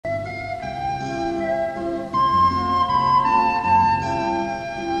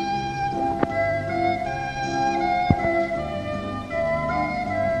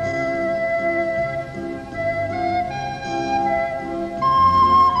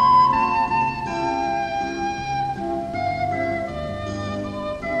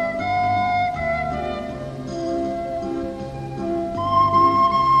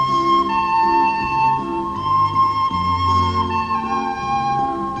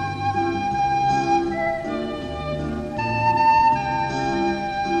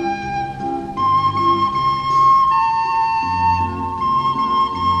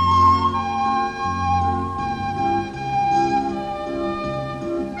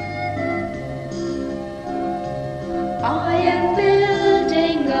I am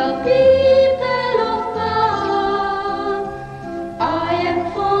building a people of power. I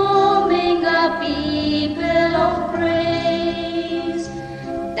am forming a people of praise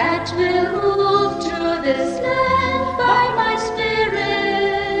that will move through this land by my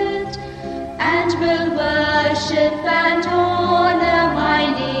spirit and will worship and honor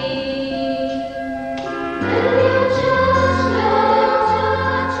my name.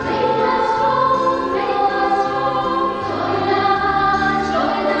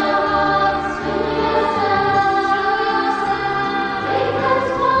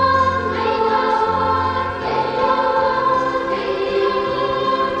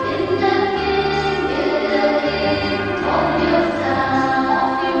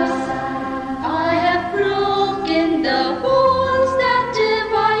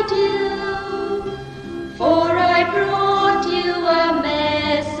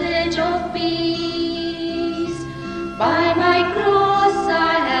 By my cross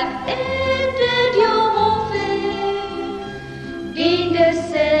I have ended your warfare, gained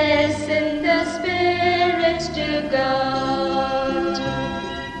access in the Spirit to God.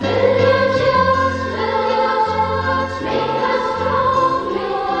 Religions, make us strong,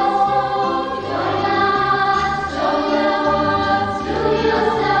 join us through your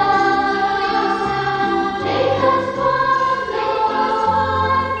Son, make us one, make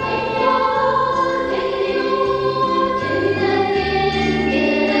your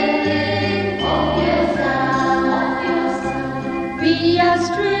We are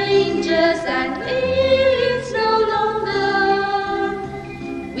strangers and aliens no longer.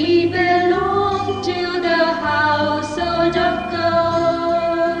 We belong to the household of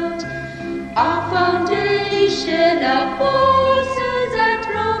God. Our foundation, apostles and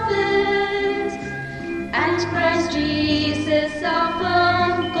prophets, and Christ Jesus our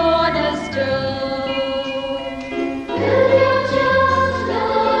firm cornerstone.